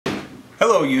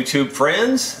Hello YouTube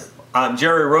friends, I'm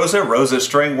Jerry Rosa, Rosa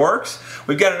String Works.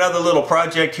 We've got another little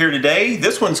project here today.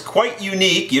 This one's quite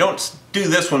unique. You don't do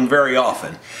this one very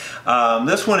often.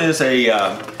 This one is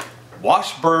a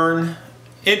Washburn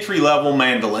entry-level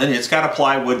mandolin. It's got a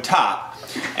plywood top,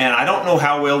 and I don't know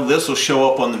how well this will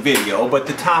show up on the video, but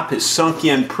the top is sunk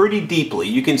in pretty deeply.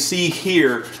 You can see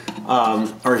here,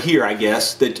 or here I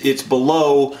guess, that it's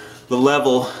below the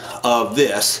level of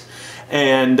this.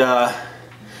 And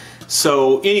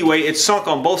so anyway, it's sunk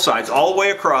on both sides all the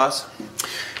way across,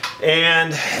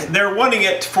 and they're wanting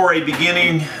it for a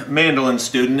beginning mandolin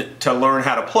student to learn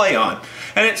how to play on.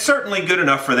 And it's certainly good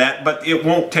enough for that, but it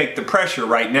won't take the pressure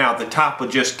right now. The top will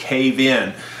just cave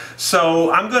in. So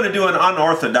I'm going to do an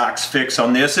unorthodox fix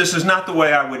on this. This is not the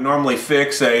way I would normally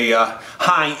fix a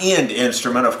high-end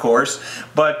instrument, of course,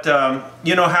 but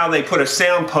you know how they put a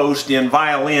sound post in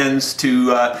violins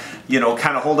to you know,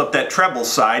 kind of hold up that treble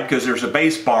side because there's a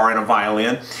bass bar in a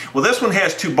violin. Well, this one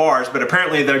has two bars, but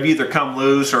apparently they've either come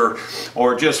loose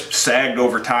or just sagged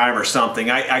over time or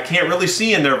something. I can't really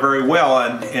see in there very well,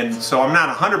 and so I'm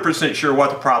not 100% sure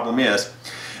what the problem is.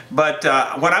 But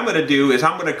what I'm going to do is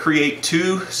I'm going to create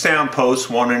two sound posts,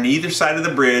 one on either side of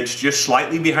the bridge, just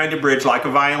slightly behind the bridge like a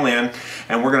violin,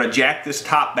 and we're going to jack this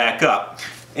top back up.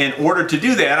 In order to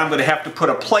do that, I'm going to have to put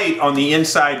a plate on the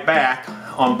inside back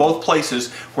on both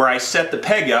places where I set the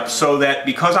peg up, so that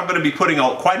because I'm going to be putting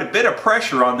quite a bit of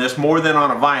pressure on this, more than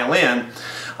on a violin,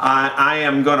 I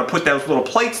am going to put those little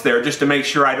plates there just to make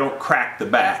sure I don't crack the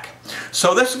back.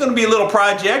 So this is going to be a little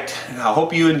project. I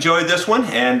hope you enjoy this one,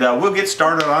 and we'll get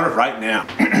started on it right now.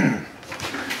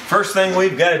 First thing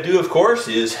we've got to do, of course,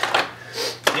 is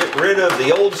get rid of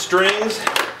the old strings.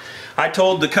 I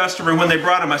told the customer when they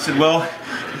brought them, I said, well,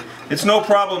 it's no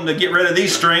problem to get rid of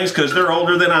these strings because they're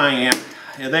older than I am.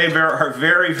 They are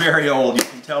very, very old. You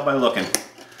can tell by looking.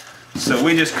 So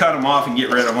we just cut them off and get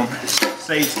rid of them.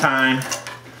 Saves time.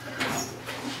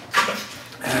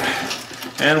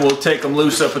 And we'll take them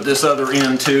loose up at this other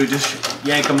end too. Just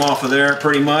yank them off of there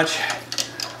pretty much.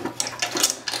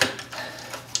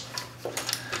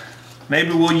 Maybe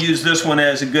we'll use this one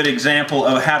as a good example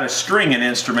of how to string an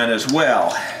instrument as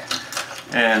well.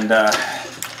 And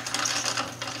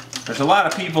there's a lot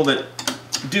of people that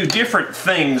do different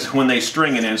things when they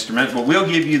string an instrument, but we'll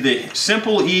give you the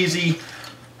simple, easy,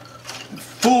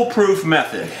 foolproof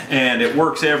method, and it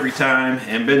works every time,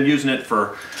 and been using it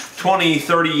for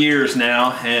 20-30 years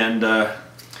now, and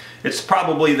it's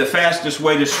probably the fastest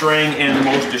way to string and the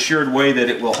most assured way that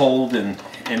it will hold and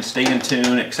stay in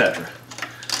tune, etc.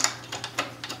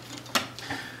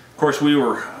 Of course, we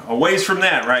were a ways from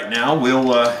that right now.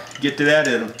 We'll get to that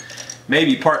in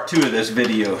maybe part 2 of this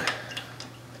video.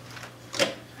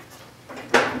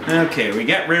 Okay, we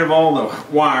got rid of all the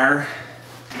wire,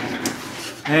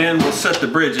 and we'll set the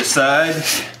bridge aside.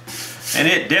 And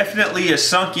it definitely is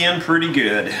sunk in pretty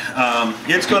good.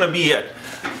 It's going to be a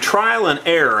trial and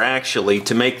error actually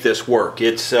to make this work.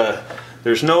 It's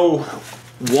there's no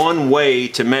one way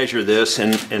to measure this,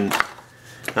 and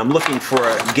I'm looking for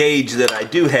a gauge that I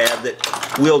do have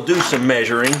that will do some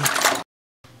measuring.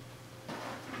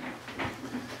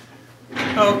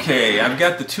 Okay, I've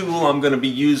got the tool I'm going to be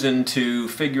using to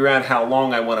figure out how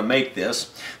long I want to make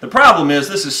this. The problem is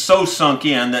this is so sunk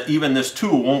in that even this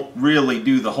tool won't really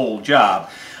do the whole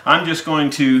job. I'm just going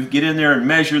to get in there and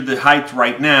measure the height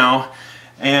right now,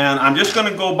 and I'm just going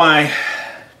to go by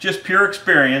just pure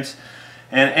experience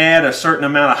and add a certain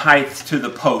amount of height to the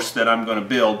post that I'm going to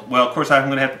build. Well, of course I'm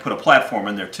going to have to put a platform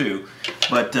in there too,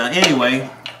 but anyway,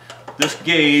 this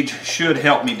gauge should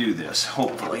help me do this,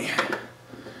 hopefully.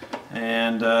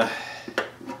 And let's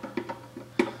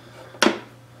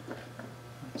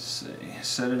see,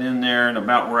 set it in there and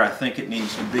about where I think it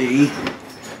needs to be,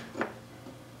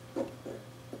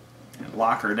 and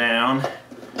lock her down,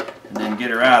 and then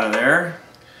get her out of there.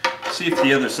 See if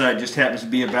the other side just happens to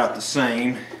be about the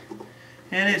same,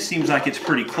 and it seems like it's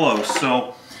pretty close,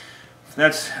 so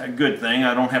that's a good thing.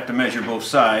 I don't have to measure both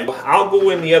sides. I'll go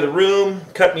in the other room,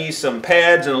 cut me some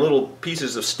pads and little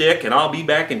pieces of stick, and I'll be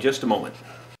back in just a moment.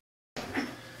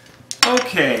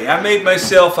 Okay, I made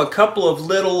myself a couple of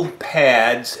little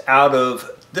pads out of,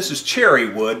 this is cherry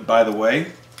wood, by the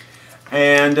way,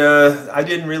 and I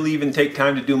didn't really even take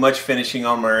time to do much finishing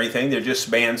on them or anything. They're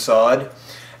just bandsawed,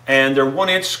 and they're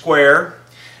 1-inch square,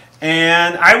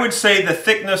 and I would say the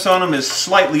thickness on them is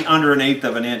slightly under 1/8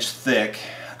 of an inch thick.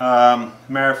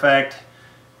 Matter of fact,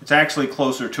 it's actually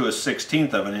closer to a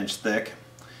 1/16 of an inch thick.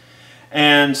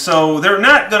 And so they're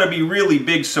not going to be really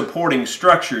big supporting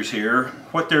structures here.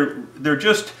 What they're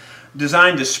just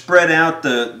designed to spread out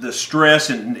the stress,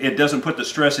 and it doesn't put the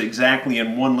stress exactly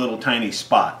in one little tiny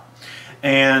spot.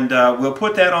 And we'll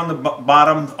put that on the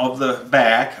bottom of the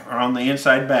back, or on the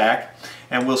inside back,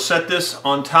 and we'll set this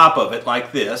on top of it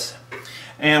like this.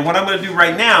 And what I'm going to do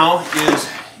right now is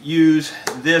use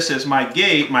this as my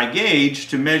gauge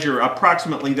to measure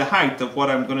approximately the height of what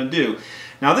I'm going to do.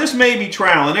 Now this may be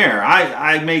trial and error.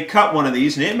 I may cut one of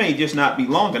these and it may just not be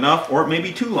long enough, or it may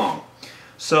be too long.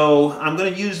 So I'm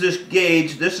going to use this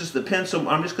gauge. This is the pencil.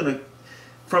 I'm just going to,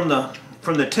 from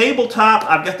the tabletop,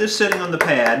 I've got this sitting on the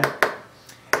pad.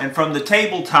 And from the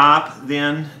tabletop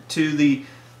then to the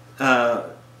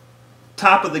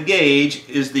top of the gauge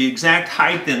is the exact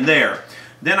height in there.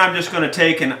 Then I'm just going to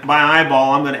take, and by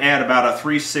eyeball, I'm going to add about a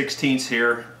 3/16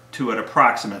 here to it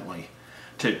approximately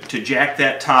to jack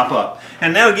that top up.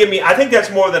 And that'll give me, I think that's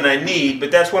more than I need,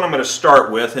 but that's what I'm going to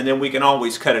start with, and then we can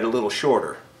always cut it a little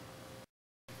shorter.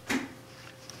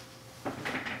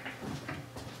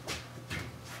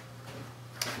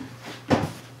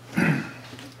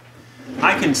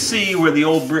 I can see where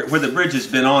the bridge has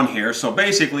been on here, so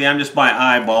basically I'm just by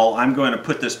eyeball. I'm going to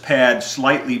put this pad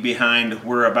slightly behind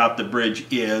where about the bridge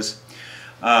is,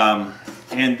 and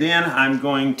then I'm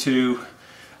going to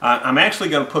I'm actually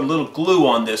going to put a little glue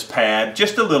on this pad,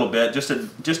 just a little bit, just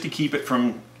to keep it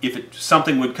from, if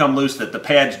something would come loose, that the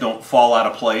pads don't fall out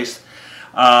of place,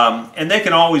 and they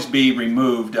can always be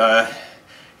removed.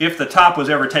 If the top was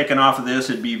ever taken off of this,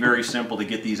 it'd be very simple to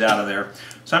get these out of there.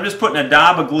 So I'm just putting a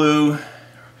dab of glue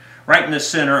right in the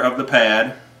center of the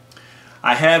pad.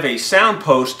 I have a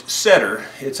soundpost setter.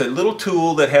 It's a little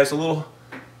tool that has a little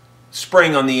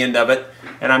spring on the end of it,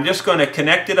 and I'm just going to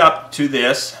connect it up to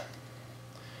this,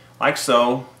 like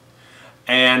so,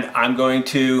 and I'm going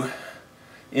to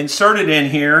insert it in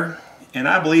here, and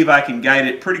I believe I can guide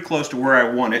it pretty close to where I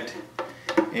want it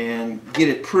and get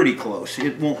it pretty close.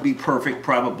 It won't be perfect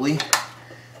probably,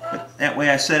 but that way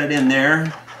I set it in there,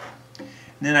 and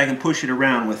then I can push it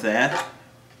around with that.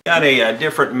 Got a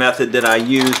different method that I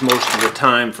use most of the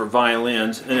time for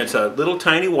violins, and it's a little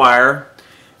tiny wire,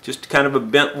 just kind of a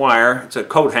bent wire. It's a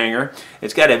coat hanger.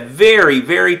 It's got a very,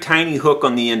 very tiny hook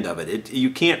on the end of it. You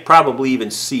can't probably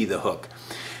even see the hook.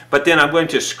 But then I'm going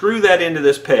to screw that into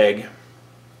this peg.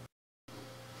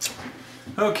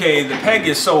 Okay, the peg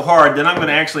is so hard that I'm going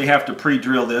to actually have to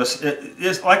pre-drill this.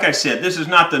 Like I said, this is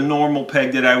not the normal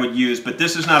peg that I would use, but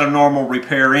this is not a normal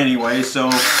repair anyway, so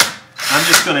I'm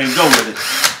just going to go with it.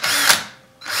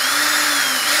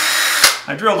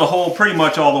 I drilled a hole pretty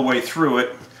much all the way through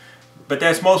it, but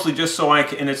that's mostly just so I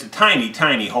can, and it's a tiny,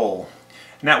 tiny hole.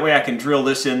 And that way I can drill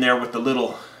this in there with the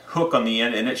little hook on the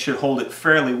end, and it should hold it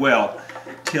fairly well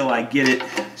till I get it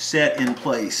set in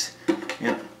place.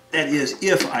 And that is,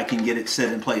 if I can get it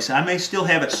set in place. I may still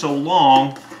have it so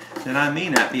long that I may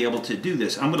not be able to do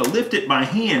this. I'm going to lift it by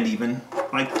hand even,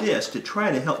 like this, to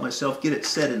try to help myself get it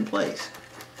set in place.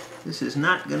 This is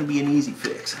not going to be an easy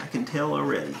fix, I can tell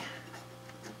already.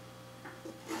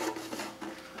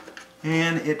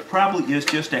 And it probably is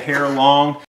just a hair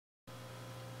long.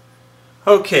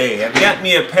 Okay, I've got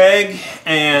me a peg,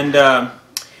 and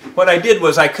what I did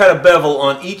was I cut a bevel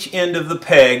on each end of the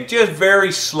peg, just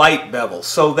very slight bevel,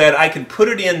 so that I can put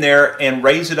it in there and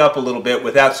raise it up a little bit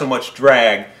without so much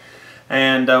drag.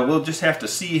 And we'll just have to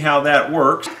see how that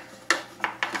works.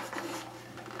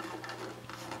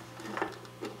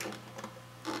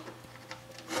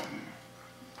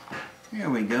 There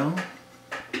we go.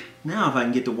 Now if I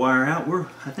can get the wire out,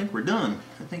 I think we're done.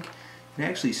 I think it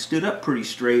actually stood up pretty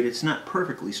straight. It's not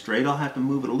perfectly straight. I'll have to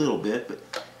move it a little bit,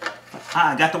 but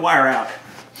I got the wire out.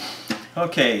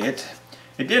 Okay, it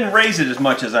didn't raise it as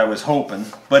much as I was hoping,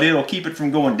 but it'll keep it from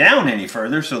going down any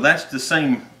further, so that's the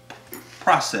same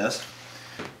process.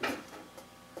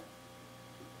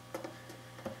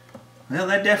 Well,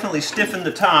 that definitely stiffened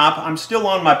the top. I'm still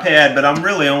on my pad, but I'm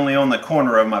really only on the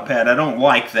corner of my pad. I don't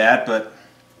like that, but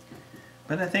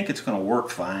I think it's going to work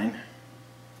fine.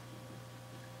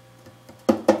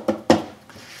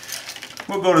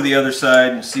 We'll go to the other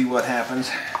side and see what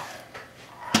happens.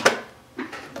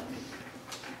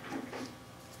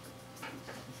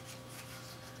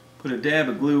 Put a dab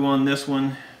of glue on this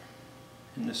one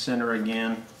in the center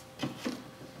again,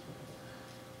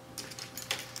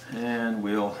 and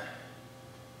we'll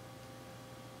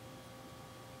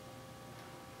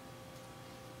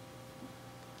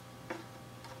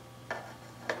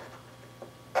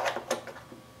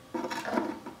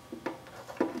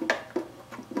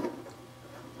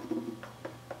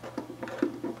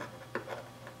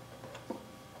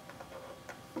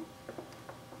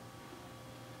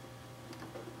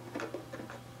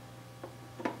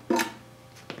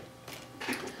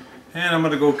and I'm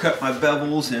going to go cut my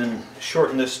bevels and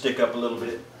shorten this stick up a little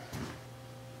bit.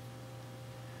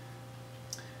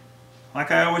 like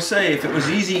I always say, if it was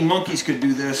easy, monkeys could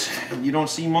do this. And you don't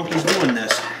see monkeys doing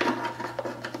this.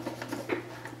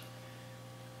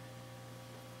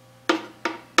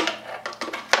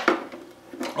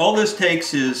 All this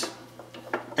takes is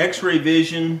X-ray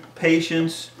vision,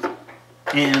 patience,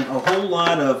 and a whole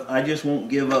lot of I just won't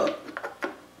give up.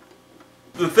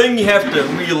 The thing you have to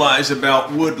realize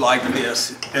about wood like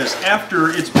this is after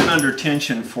it's been under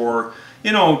tension for,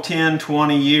 you know, 10,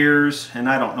 20 years, and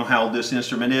I don't know how old this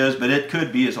instrument is, but it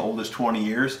could be as old as 20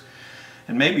 years,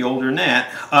 and maybe older than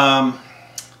that,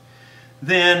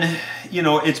 then, you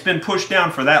know, it's been pushed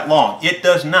down for that long. It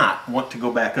does not want to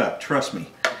go back up, trust me.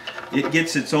 It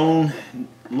gets its own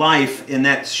life in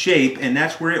that shape, and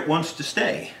that's where it wants to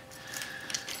stay.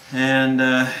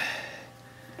 And,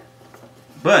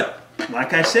 but,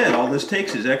 like I said, all this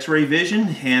takes is X-ray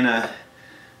vision and a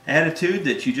attitude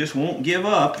that you just won't give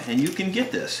up, and you can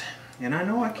get this. And I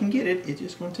know I can get it. It's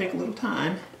just going to take a little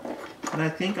time, but I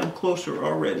think I'm closer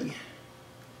already.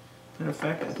 Matter of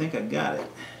fact, I think I got it.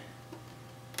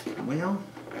 Well,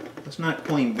 it's not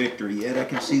claim victory yet. I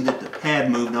can see that the pad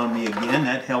moved on me again.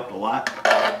 That helped a lot.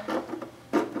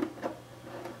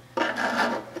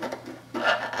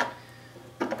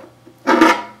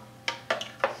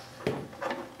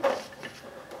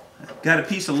 Got a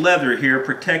piece of leather here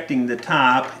protecting the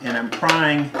top, and I'm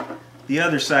prying the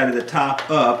other side of the top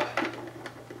up.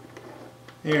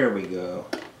 There we go.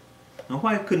 Now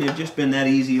why couldn't it have just been that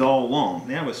easy all along?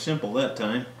 That was simple that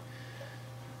time.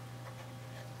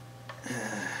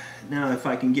 Now if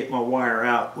I can get my wire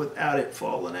out without it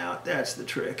falling out, that's the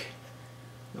trick.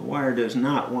 The wire does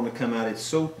not want to come out. It's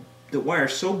so, the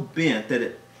wire's so bent that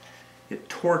it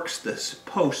torques this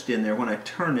post in there when I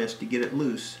turn this to get it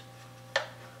loose.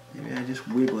 Maybe I just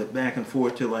wiggle it back and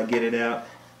forth till I get it out,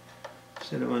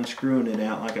 instead of unscrewing it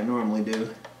out like I normally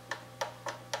do.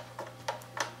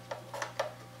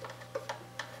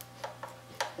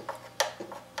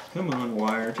 Come on,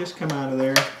 wire, just come out of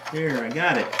there. There, I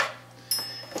got it.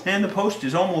 And the post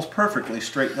is almost perfectly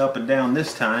straight up and down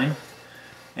this time.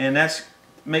 And that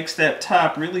makes that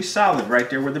top really solid right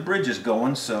there where the bridge is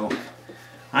going. So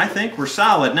I think we're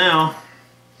solid now.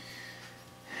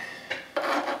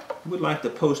 Would like the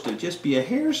post to just be a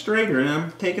hair straighter, and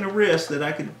I'm taking a risk that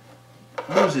I could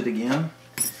lose it again.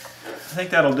 I think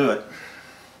that'll do it.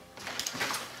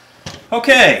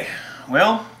 Okay,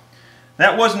 well,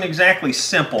 that wasn't exactly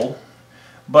simple,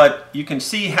 but you can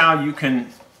see how you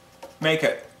can make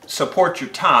it support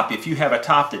your top if you have a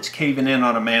top that's caving in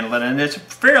on a mandolin, and it's a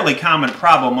fairly common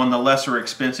problem on the lesser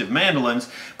expensive mandolins.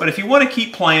 But if you want to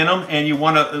keep playing them, and you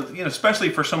want to, you know, especially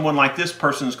for someone like this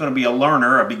person who's going to be a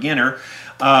learner, a beginner,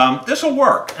 this will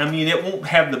work. I mean, it won't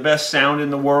have the best sound in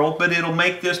the world, but it'll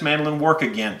make this mandolin work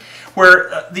again.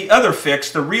 Where the other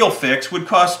fix, the real fix, would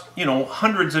cost, you know,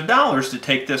 hundreds of dollars to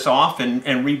take this off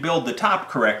and rebuild the top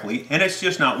correctly, and it's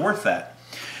just not worth that.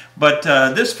 But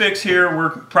this fix here, we're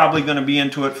probably going to be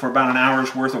into it for about an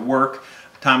hour's worth of work by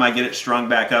the time I get it strung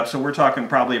back up. So we're talking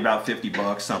probably about 50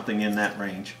 bucks, something in that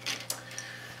range.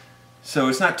 So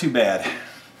it's not too bad.